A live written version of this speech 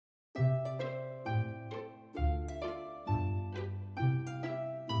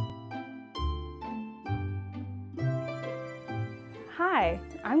Hi,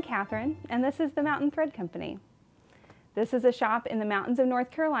 I'm Catherine, and this is the Mountain Thread Company. This is a shop in the mountains of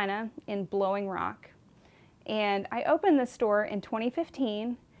North Carolina in Blowing Rock. And I opened this store in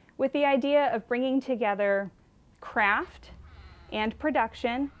 2015 with the idea of bringing together craft and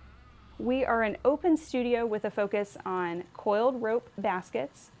production. We are an open studio with a focus on coiled rope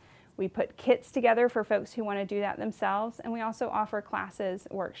baskets. We put kits together for folks who want to do that themselves, and we also offer classes,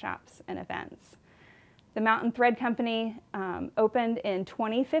 workshops, and events. The Mountain Thread Company opened in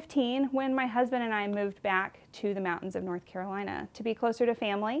 2015 when my husband and I moved back to the mountains of North Carolina to be closer to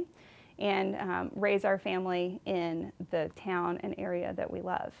family and raise our family in the town and area that we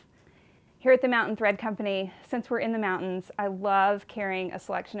love. Here at the Mountain Thread Company, since we're in the mountains, I love carrying a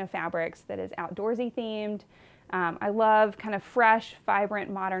selection of fabrics that is outdoorsy themed. I love kind of fresh,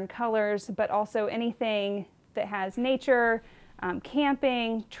 vibrant, modern colors, but also anything that has nature,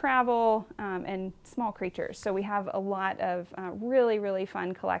 camping, travel, and small creatures. So we have a lot of really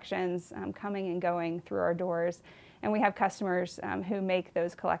fun collections coming and going through our doors. And we have customers who make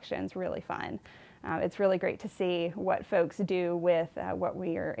those collections really fun. It's really great to see what folks do with what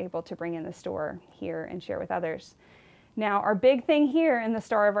we are able to bring in the store here and share with others. Now, our big thing here in the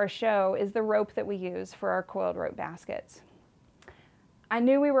star of our show is the rope that we use for our coiled rope baskets. I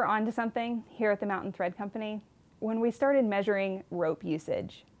knew we were onto something here at the Mountain Thread Company when we started measuring rope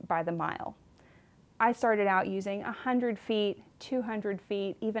usage by the mile. I started out using 100 feet, 200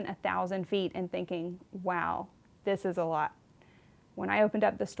 feet, even 1,000 feet and thinking, wow, this is a lot. When I opened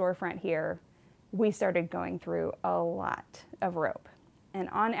up the storefront here, we started going through a lot of rope. And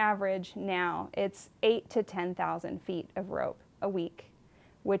on average now, it's 8,000 to 10,000 feet of rope a week,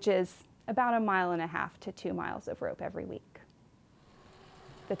 which is about 1.5 miles to 2 miles of rope every week.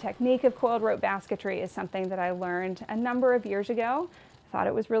 The technique of coiled rope basketry is something that I learned a number of years ago. Thought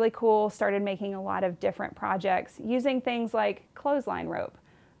it was really cool, started making a lot of different projects using things like clothesline rope,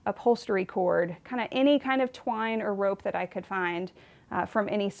 upholstery cord, kind of any kind of twine or rope that I could find from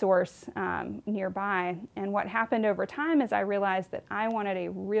any source nearby. And what happened over time is I realized that I wanted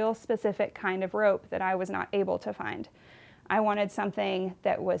a real specific kind of rope that I was not able to find. I wanted something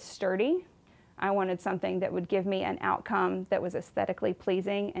that was sturdy. I wanted something that would give me an outcome that was aesthetically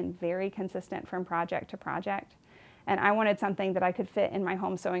pleasing and very consistent from project to project. And I wanted something that I could fit in my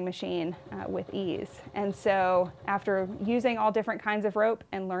home sewing machine with ease. And so after using all different kinds of rope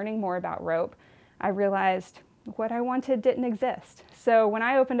and learning more about rope, I realized what I wanted didn't exist. So when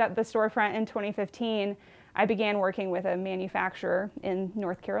I opened up the storefront in 2015, I began working with a manufacturer in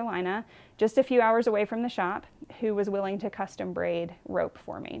North Carolina, just a few hours away from the shop, who was willing to custom braid rope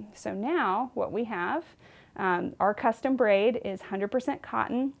for me. So now what we have, our custom braid is 100%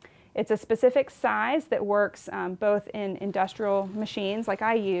 cotton. It's a specific size that works both in industrial machines like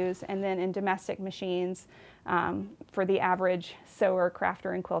I use and then in domestic machines for the average sewer,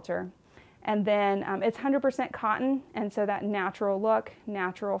 crafter, and quilter. And then it's 100% cotton, and so that natural look,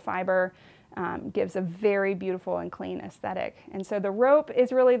 natural fiber, gives a very beautiful and clean aesthetic. And so the rope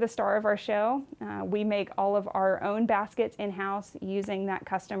is really the star of our show. We make all of our own baskets in-house using that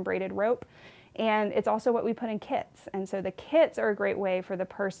custom braided rope. And it's also what we put in kits. And so the kits are a great way for the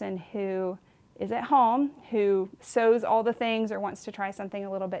person who is at home, who sews all the things or wants to try something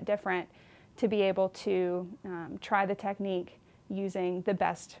a little bit different, to be able to try the technique using the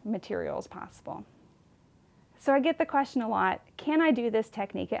best materials possible. So I get the question a lot, can I do this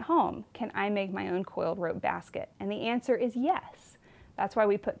technique at home? Can I make my own coiled rope basket? And the answer is yes. That's why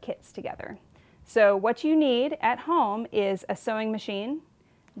we put kits together. So what you need at home is a sewing machine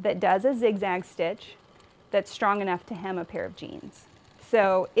that does a zigzag stitch that's strong enough to hem a pair of jeans.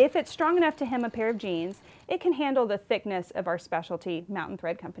 So if it's strong enough to hem a pair of jeans, it can handle the thickness of our specialty Mountain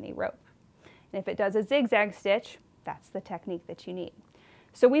Thread Company rope. And if it does a zigzag stitch, that's the technique that you need.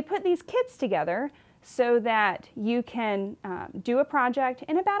 So we put these kits together so that you can do a project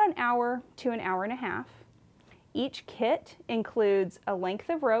in about 1 hour to 1.5 hours. Each kit includes a length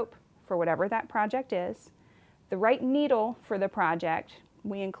of rope for whatever that project is, the right needle for the project.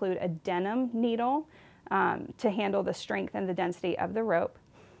 We include a denim needle to handle the strength and the density of the rope.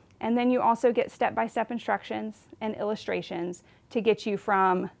 And then you also get step-by-step instructions and illustrations to get you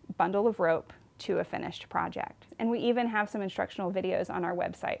from bundle of rope to a finished project. And we even have some instructional videos on our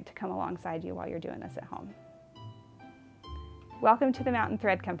website to come alongside you while you're doing this at home. Welcome to the Mountain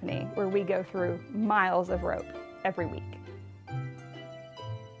Thread Company, where we go through miles of rope every week.